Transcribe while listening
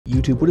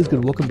YouTube, what is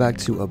good? Welcome back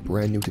to a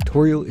brand new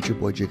tutorial. It's your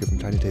boy Jacob from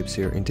tinytapes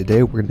here, and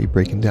today we're going to be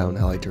breaking down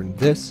how I turn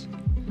this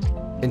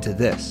into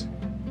this.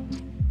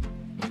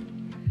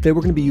 Today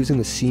we're going to be using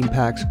the Scene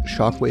Pack's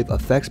Shockwave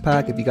effects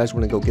pack. If you guys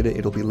want to go get it,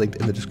 it'll be linked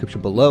in the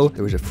description below.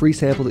 There was a free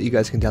sample that you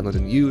guys can download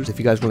and use. If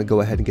you guys want to go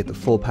ahead and get the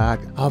full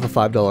pack, I'll have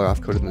a $5 off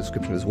code in the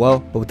description as well.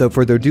 But without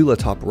further ado,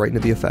 let's hop right into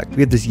the effect.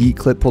 We have this yeat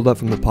clip pulled up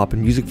from the Poppin'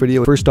 music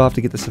video. First off,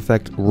 to get this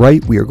effect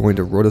right, we are going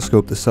to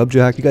rotoscope the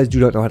subject. If you guys do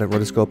not know how to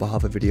rotoscope, I'll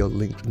have a video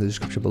linked in the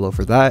description below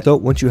for that. So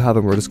once you have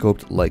them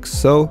rotoscoped like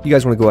so, you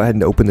guys want to go ahead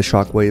and open the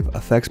Shockwave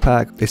effects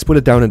pack. They split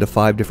it down into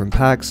 5 different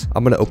packs.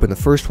 I'm going to open the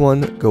first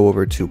one, go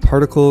over to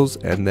particles,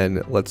 and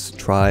then let's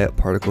try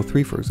particle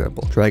 3, for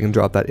example. Drag and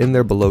drop that in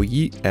there below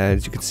yeat, and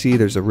as you can see,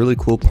 there's a really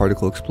cool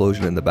particle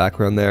explosion in the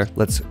background there.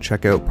 Let's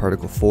check out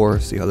particle 4,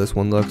 see how this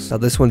one looks. Now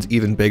this one's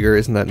even bigger.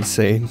 Isn't that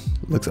insane?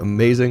 Looks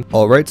amazing.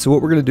 All right, so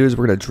what we're going to do is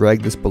we're going to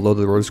drag this below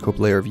the rotoscope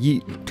layer of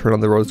yeat, turn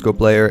on the rotoscope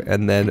layer,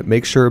 and then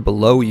make sure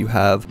below you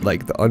have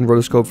like the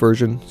unrotoscope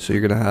version. So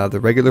you're going to have the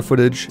regular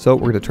footage. So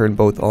we're going to turn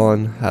both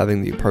on,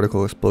 having the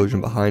particle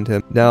explosion behind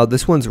him. Now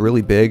this one's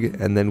really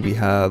big, and then we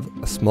have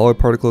a smaller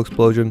particle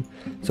explosion.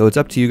 So it's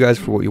up to you guys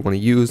for what you want to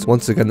use.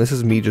 Once again, this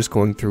is me just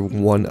going through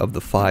one of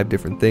the 5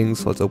 different things.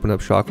 So let's open up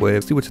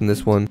Shockwave, see what's in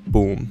this one.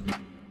 Boom.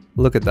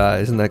 Look at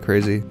that. Isn't that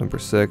crazy? Number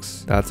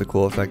 6. That's a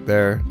cool effect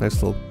there.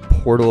 Nice little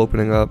portal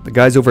opening up. The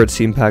guys over at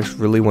Scene Packs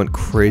really went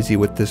crazy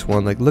with this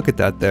one. Like, look at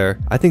that there.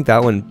 I think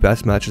that one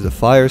best matches the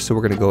fire, so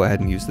we're going to go ahead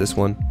and use this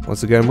one.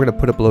 Once again, we're going to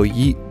put it below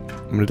yeat.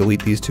 I'm going to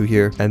delete these 2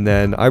 here, and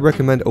then I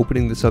recommend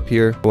opening this up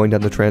here, going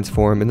down the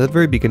transform in the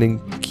very beginning,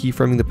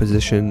 keyframing the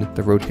position,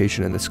 the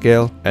rotation, and the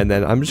scale, and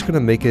then I'm just going to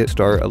make it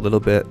start a little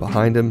bit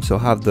behind him, so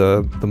have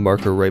the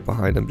marker right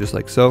behind him, just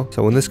like so.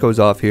 So when this goes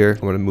off here,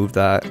 I'm going to move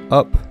that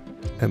up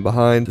and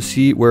behind to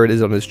see where it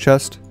is on his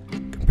chest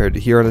compared to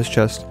here on his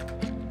chest.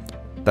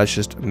 That's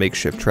just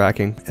makeshift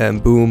tracking,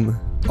 and boom.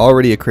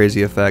 Already a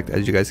crazy effect,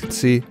 as you guys can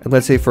see. And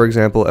let's say, for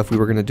example, if we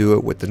were going to do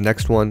it with the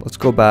next one, let's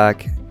go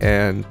back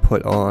and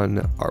put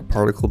on our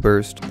particle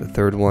burst, the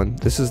 3rd one.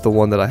 This is the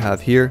one that I have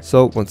here.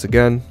 So once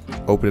again,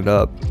 open it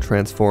up,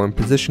 transform,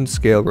 position,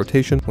 scale,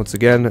 rotation. Once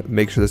again,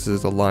 make sure this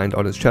is aligned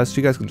on his chest.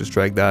 You guys can just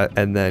drag that,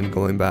 and then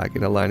going back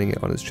and aligning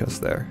it on his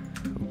chest there.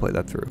 We'll play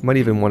that through. Might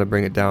even want to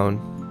bring it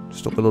down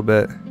just a little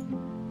bit,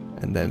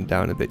 and then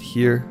down a bit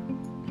here.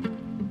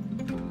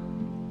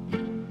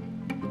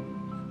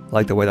 I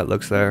like the way that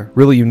looks there.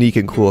 Really unique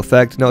and cool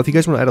effect. Now, if you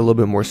guys want to add a little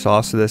bit more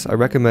sauce to this, I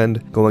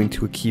recommend going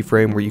to a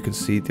keyframe where you can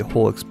see the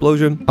whole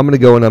explosion. I'm going to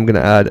go and I'm going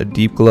to add a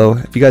deep glow.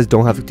 If you guys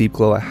don't have a deep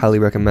glow, I highly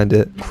recommend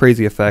it.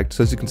 Crazy effect.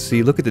 So as you can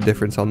see, look at the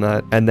difference on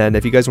that. And then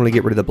if you guys want to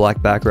get rid of the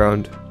black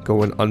background,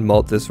 go and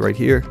unmalt this right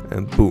here,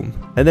 and boom.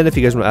 And then if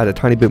you guys want to add a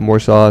tiny bit more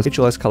sauce,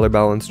 HLS color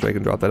balance, drag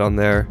and drop that on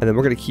there. And then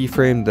we're going to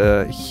keyframe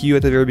the hue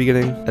at the very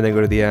beginning, and then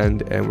go to the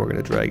end, and we're going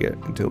to drag it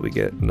until we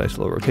get a nice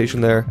little rotation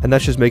there. And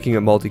that's just making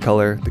it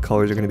multicolor. The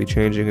colors are going to be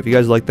changing. If you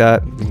guys like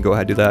that, you can go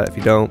ahead and do that. If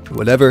you don't,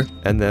 whatever.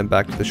 And then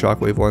back to the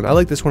Shockwave one. I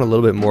like this one a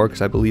little bit more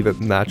because I believe it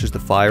matches the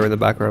fire in the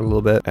background a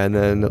little bit. And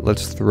then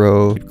let's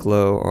throw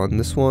glow on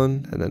this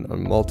one, and then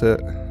unmalt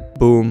it.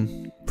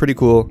 Boom. Pretty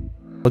cool.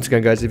 Once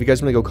again, guys, if you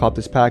guys want to go cop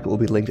this pack, it will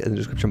be linked in the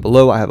description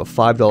below. I have a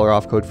 $5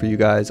 off code for you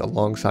guys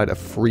alongside a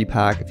free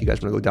pack if you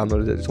guys want to go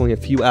download it. There's only a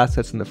few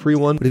assets in the free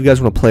one, but if you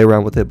guys want to play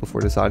around with it before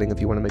deciding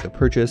if you want to make a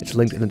purchase, it's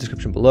linked in the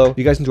description below. If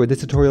you guys enjoyed this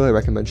tutorial, I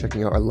recommend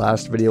checking out our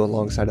last video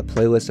alongside a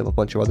playlist of a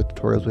bunch of other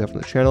tutorials we have on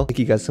the channel. Thank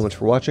you guys so much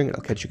for watching, and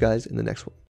I'll catch you guys in the next one.